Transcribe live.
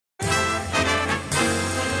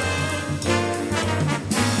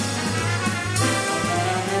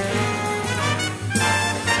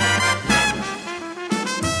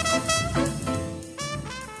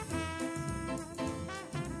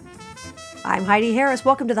I'm Heidi Harris.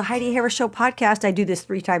 Welcome to the Heidi Harris Show podcast. I do this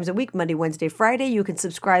 3 times a week, Monday, Wednesday, Friday. You can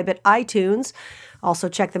subscribe at iTunes. Also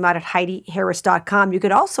check them out at HeidiHarris.com. You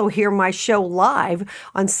can also hear my show live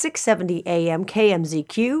on 670 AM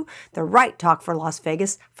KMZQ, the right talk for Las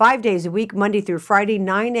Vegas, 5 days a week, Monday through Friday,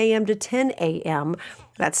 9 a.m. to 10 a.m.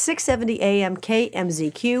 That's 670 AM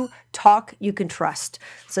KMZQ, talk you can trust.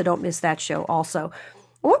 So don't miss that show also.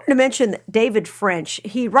 I wanted to mention David French.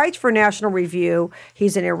 He writes for National Review.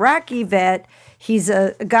 He's an Iraqi vet. He's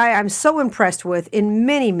a guy I'm so impressed with in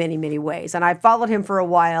many, many, many ways. And I followed him for a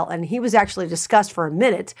while, and he was actually discussed for a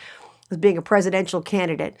minute as being a presidential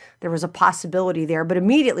candidate. There was a possibility there, but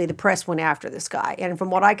immediately the press went after this guy. And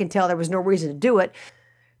from what I can tell, there was no reason to do it.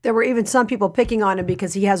 There were even some people picking on him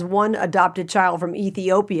because he has one adopted child from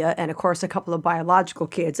Ethiopia and, of course, a couple of biological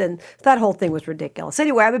kids. And that whole thing was ridiculous.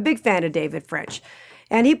 Anyway, I'm a big fan of David French.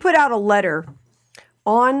 And he put out a letter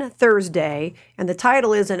on Thursday, and the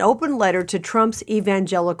title is An Open Letter to Trump's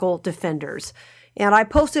Evangelical Defenders. And I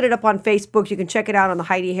posted it up on Facebook. You can check it out on the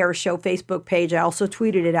Heidi Harris Show Facebook page. I also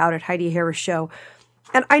tweeted it out at Heidi Harris Show.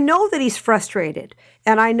 And I know that he's frustrated.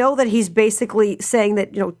 And I know that he's basically saying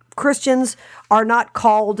that, Christians are not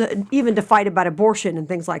called even to fight about abortion and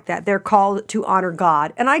things like that. They're called to honor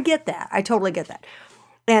God. And I get that. I totally get that.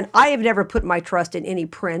 And I have never put my trust in any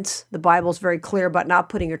prince. The Bible's very clear about not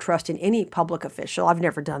putting your trust in any public official. I've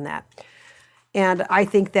never done that. And I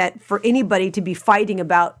think that for anybody to be fighting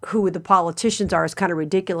about who the politicians are is kind of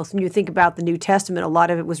ridiculous. When you think about the New Testament, a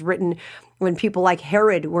lot of it was written when people like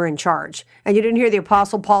Herod were in charge. And you didn't hear the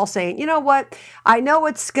Apostle Paul saying, you know what, I know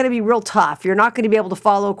it's going to be real tough. You're not going to be able to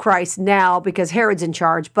follow Christ now because Herod's in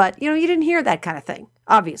charge. But, you didn't hear that kind of thing,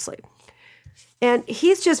 obviously. And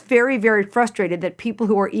he's just very, very frustrated that people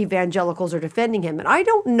who are evangelicals are defending him. And I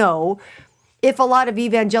don't know if a lot of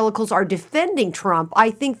evangelicals are defending Trump. I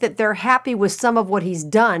think that they're happy with some of what he's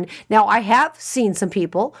done. Now, I have seen some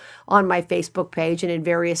people on my Facebook page and in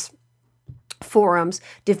various forums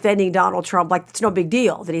defending Donald Trump like it's no big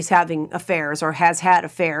deal that he's having affairs or has had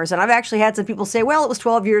affairs. And I've actually had some people say, well, it was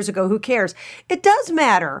 12 years ago. Who cares? It does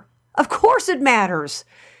matter. Of course it matters.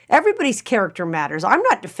 Everybody's character matters. I'm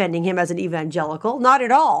not defending him as an evangelical, not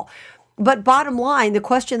at all. But bottom line, the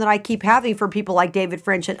question that I keep having for people like David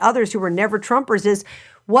French and others who were never Trumpers is,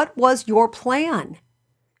 what was your plan?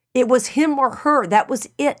 It was him or her. That was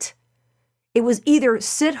it. It was either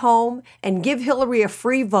sit home and give Hillary a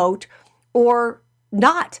free vote or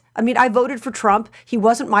not. I mean, I voted for Trump. He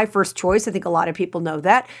wasn't my first choice. I think a lot of people know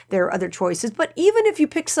that. There are other choices. But even if you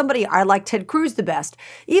pick somebody, I like Ted Cruz the best.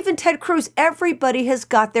 Even Ted Cruz, everybody has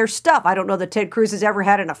got their stuff. I don't know that Ted Cruz has ever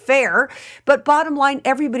had an affair, but bottom line,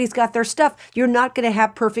 everybody's got their stuff. You're not going to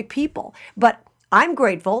have perfect people. But I'm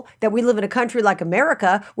grateful that we live in a country like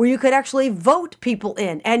America where you could actually vote people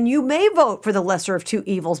in, and you may vote for the lesser of two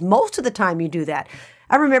evils. Most of the time you do that.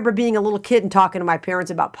 I remember being a little kid and talking to my parents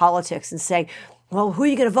about politics and saying, well, who are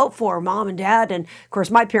you going to vote for, Mom and Dad? And, of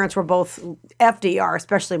course, my parents were both FDR,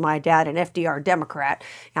 especially my dad, an FDR Democrat.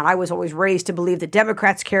 And I was always raised to believe that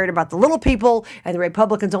Democrats cared about the little people and the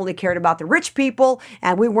Republicans only cared about the rich people.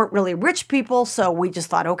 And we weren't really rich people, so we just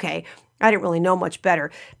thought, okay, I didn't really know much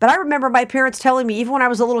better. But I remember my parents telling me, even when I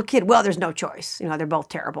was a little kid, well, there's no choice. They're both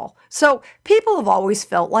terrible. So people have always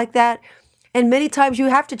felt like that. And many times you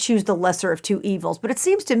have to choose the lesser of two evils. But it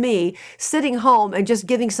seems to me sitting home and just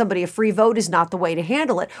giving somebody a free vote is not the way to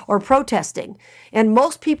handle it, or protesting. And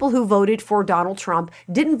most people who voted for Donald Trump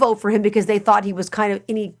didn't vote for him because they thought he was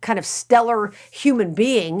any kind of stellar human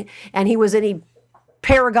being and he was any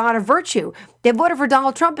paragon of virtue. They voted for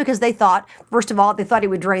Donald Trump because they thought, first of all, they thought he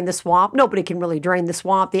would drain the swamp. Nobody can really drain the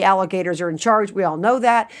swamp. The alligators are in charge. We all know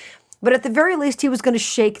that. But at the very least, he was going to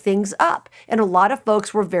shake things up. And a lot of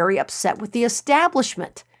folks were very upset with the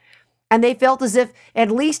establishment. And they felt as if at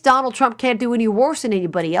least Donald Trump can't do any worse than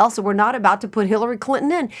anybody else, and we're not about to put Hillary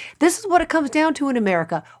Clinton in. This is what it comes down to in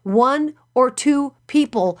America. 1 or 2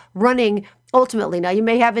 people running ultimately. Now, you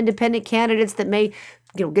may have independent candidates that may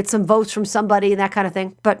get some votes from somebody and that kind of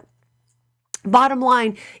thing. But bottom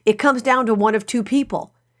line, it comes down to 1 of 2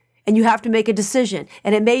 people. And you have to make a decision.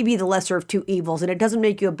 And it may be the lesser of two evils. And it doesn't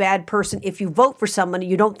make you a bad person if you vote for someone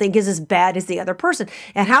you don't think is as bad as the other person.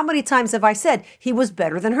 And how many times have I said he was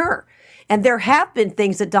better than her? And there have been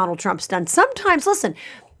things that Donald Trump's done. Sometimes, listen,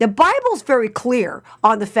 the Bible's very clear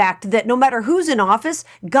on the fact that no matter who's in office,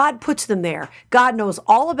 God puts them there. God knows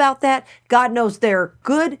all about that. God knows they're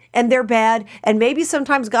good and they're bad. And maybe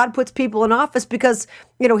sometimes God puts people in office because,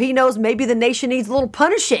 he knows maybe the nation needs a little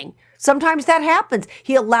punishing. Sometimes that happens.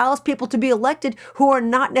 He allows people to be elected who are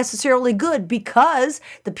not necessarily good because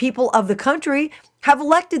the people of the country have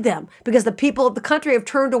elected them because the people of the country have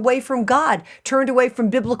turned away from God, turned away from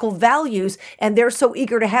biblical values, and they're so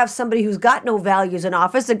eager to have somebody who's got no values in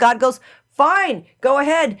office that God goes, fine, go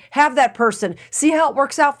ahead, have that person. See how it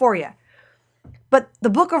works out for you. But the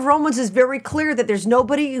book of Romans is very clear that there's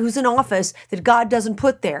nobody who's in office that God doesn't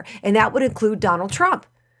put there, and that would include Donald Trump.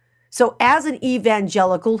 So as an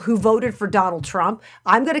evangelical who voted for Donald Trump,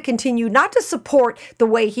 I'm going to continue not to support the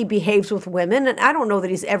way he behaves with women. And I don't know that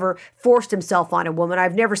he's ever forced himself on a woman.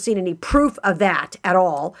 I've never seen any proof of that at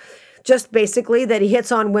all. Just basically that he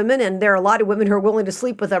hits on women, and there are a lot of women who are willing to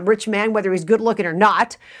sleep with a rich man, whether he's good looking or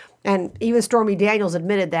not. And even Stormy Daniels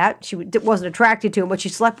admitted that. She wasn't attracted to him, but she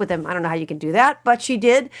slept with him. I don't know how you can do that, but she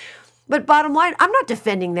did. But bottom line, I'm not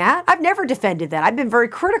defending that. I've never defended that. I've been very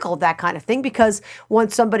critical of that kind of thing because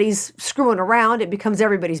once somebody's screwing around, it becomes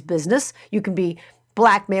everybody's business. You can be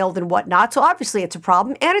blackmailed and whatnot. So obviously it's a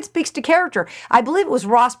problem, and it speaks to character. I believe it was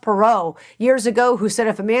Ross Perot years ago who said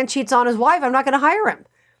if a man cheats on his wife, I'm not going to hire him.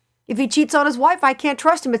 If he cheats on his wife, I can't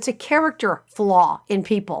trust him. It's a character flaw in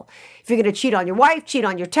people. If you're going to cheat on your wife, cheat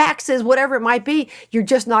on your taxes, whatever it might be, you're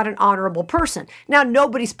just not an honorable person. Now,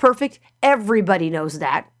 nobody's perfect. Everybody knows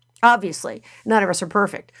that. Obviously, none of us are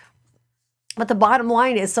perfect. But the bottom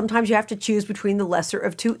line is sometimes you have to choose between the lesser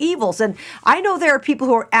of two evils. And I know there are people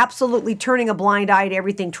who are absolutely turning a blind eye to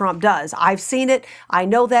everything Trump does. I've seen it. I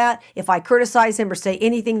know that. If I criticize him or say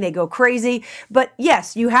anything, they go crazy. But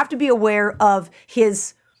yes, you have to be aware of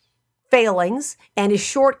his failings and his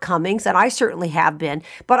shortcomings, and I certainly have been.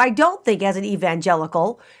 But I don't think as an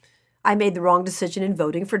evangelical, I made the wrong decision in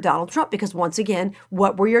voting for Donald Trump because once again,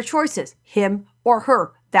 what were your choices? Him or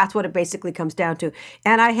her? That's what it basically comes down to.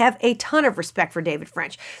 And I have a ton of respect for David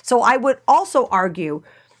French. So I would also argue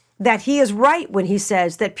that he is right when he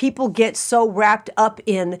says that people get so wrapped up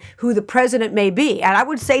in who the president may be. And I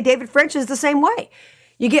would say David French is the same way.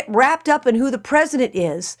 You get wrapped up in who the president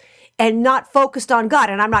is and not focused on God.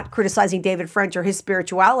 And I'm not criticizing David French or his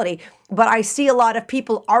spirituality, but I see a lot of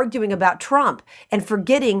people arguing about Trump and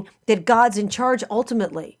forgetting that God's in charge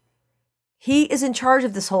ultimately. He is in charge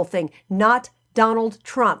of this whole thing, not Donald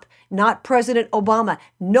Trump, not President Obama.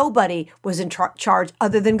 Nobody was in charge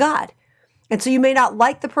other than God. And so you may not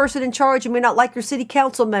like the person in charge. You may not like your city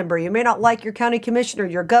council member. You may not like your county commissioner,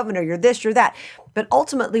 your governor, your this, your that. But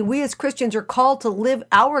ultimately, we as Christians are called to live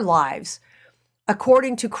our lives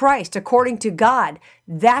according to Christ, according to God.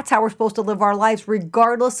 That's how we're supposed to live our lives,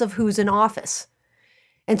 regardless of who's in office.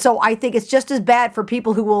 And so I think it's just as bad for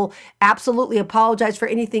people who will absolutely apologize for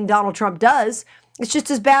anything Donald Trump does. It's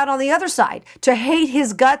just as bad on the other side to hate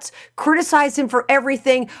his guts, criticize him for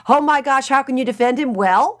everything. Oh my gosh, how can you defend him?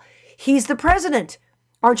 Well, he's the president.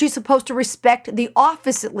 Aren't you supposed to respect the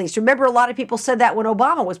office at least? Remember, a lot of people said that when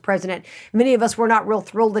Obama was president. Many of us were not real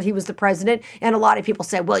thrilled that he was the president. And a lot of people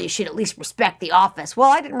said, well, you should at least respect the office.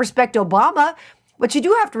 Well, I didn't respect Obama, but you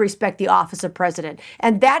do have to respect the office of president.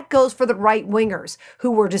 And that goes for the right-wingers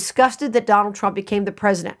who were disgusted that Donald Trump became the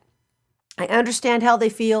president. I understand how they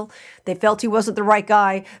feel. They felt he wasn't the right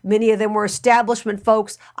guy. Many of them were establishment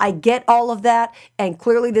folks. I get all of that. And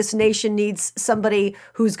clearly this nation needs somebody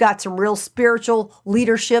who's got some real spiritual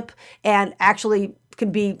leadership and actually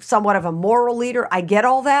can be somewhat of a moral leader. I get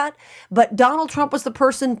all that. But Donald Trump was the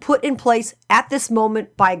person put in place at this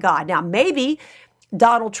moment by God. Now, maybe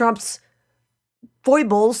Donald Trump's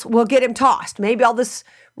foibles will get him tossed. Maybe all this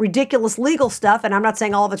ridiculous legal stuff, and I'm not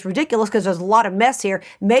saying all of it's ridiculous because there's a lot of mess here.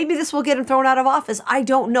 Maybe this will get him thrown out of office. I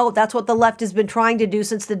don't know. That's what the left has been trying to do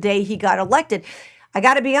since the day he got elected. I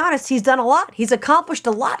got to be honest, he's done a lot. He's accomplished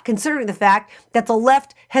a lot considering the fact that the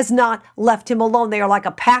left has not left him alone. They are like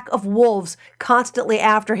a pack of wolves constantly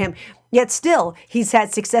after him. Yet still, he's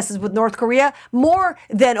had successes with North Korea, more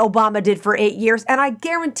than Obama did for 8 years. And I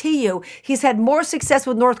guarantee you, he's had more success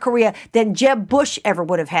with North Korea than Jeb Bush ever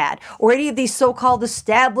would have had, or any of these so-called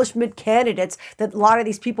establishment candidates that a lot of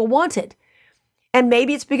these people wanted. And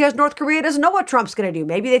maybe it's because North Korea doesn't know what Trump's going to do.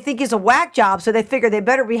 Maybe they think he's a whack job, so they figure they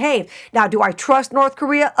better behave. Now, do I trust North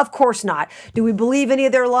Korea? Of course not. Do we believe any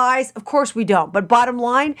of their lies? Of course we don't. But bottom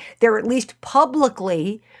line, they're at least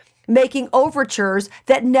publicly making overtures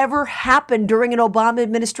that never happened during an Obama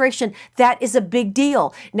administration. That is a big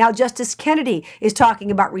deal. Now, Justice Kennedy is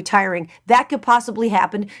talking about retiring. That could possibly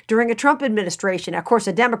happen during a Trump administration. Of course,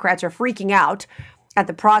 the Democrats are freaking out at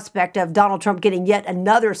the prospect of Donald Trump getting yet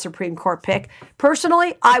another Supreme Court pick.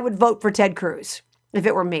 Personally, I would vote for Ted Cruz if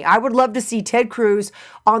it were me. I would love to see Ted Cruz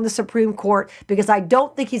on the Supreme Court because I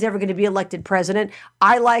don't think he's ever going to be elected president.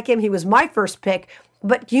 I like him. He was my first pick.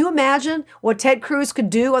 But can you imagine what Ted Cruz could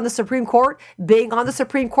do on the Supreme Court, being on the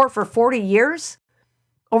Supreme Court for 40 years?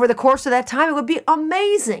 over the course of that time, it would be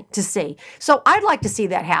amazing to see. So I'd like to see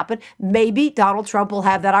that happen. Maybe Donald Trump will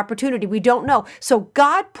have that opportunity. We don't know. So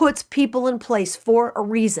God puts people in place for a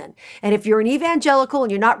reason. And if you're an evangelical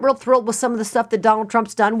and you're not real thrilled with some of the stuff that Donald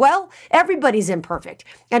Trump's done, well, everybody's imperfect.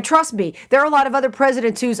 And trust me, there are a lot of other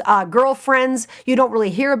presidents whose girlfriends you don't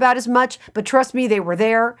really hear about as much, but trust me, they were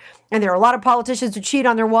there. And there are a lot of politicians who cheat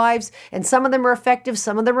on their wives, and some of them are effective,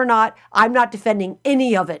 some of them are not. I'm not defending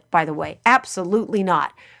any of it, by the way. Absolutely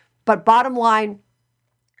not. But bottom line,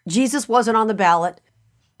 Jesus wasn't on the ballot.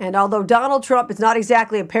 And although Donald Trump is not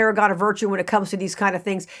exactly a paragon of virtue when it comes to these kind of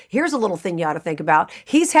things, here's a little thing you ought to think about.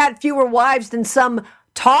 He's had fewer wives than some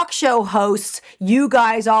talk show hosts you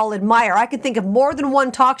guys all admire. I can think of more than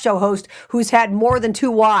one talk show host who's had more than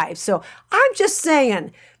 2 wives. So I'm just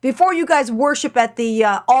saying, before you guys worship at the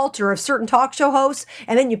altar of certain talk show hosts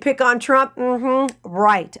and then you pick on Trump,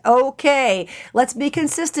 right, okay. Let's be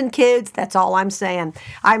consistent, kids. That's all I'm saying.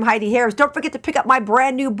 I'm Heidi Harris. Don't forget to pick up my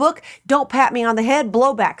brand new book, Don't Pat Me on the Head,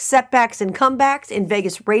 Blowbacks, Setbacks, and Comebacks in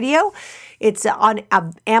Vegas Radio. It's on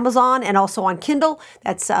Amazon and also on Kindle.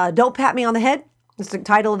 That's Don't Pat Me on the Head. That's the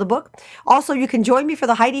title of the book. Also, you can join me for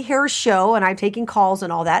the Heidi Harris Show, and I'm taking calls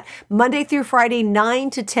and all that, Monday through Friday,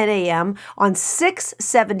 9 to 10 a.m. on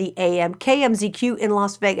 670 a.m. KMZQ in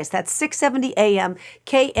Las Vegas. That's 670 a.m.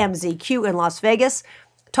 KMZQ in Las Vegas.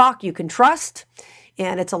 Talk you can trust.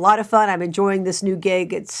 And it's a lot of fun. I'm enjoying this new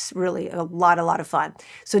gig. It's really a lot of fun.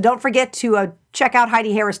 So don't forget to check out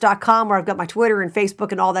HeidiHarris.com, where I've got my Twitter and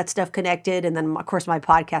Facebook and all that stuff connected. And then, of course, my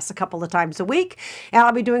podcast a couple of times a week. And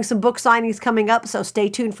I'll be doing some book signings coming up, so stay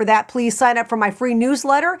tuned for that. Please sign up for my free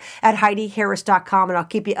newsletter at HeidiHarris.com, and I'll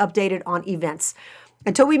keep you updated on events.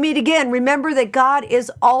 Until we meet again, remember that God is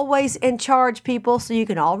always in charge, people, so you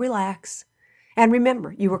can all relax. And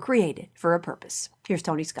remember, you were created for a purpose. Here's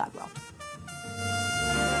Tony Scottwell.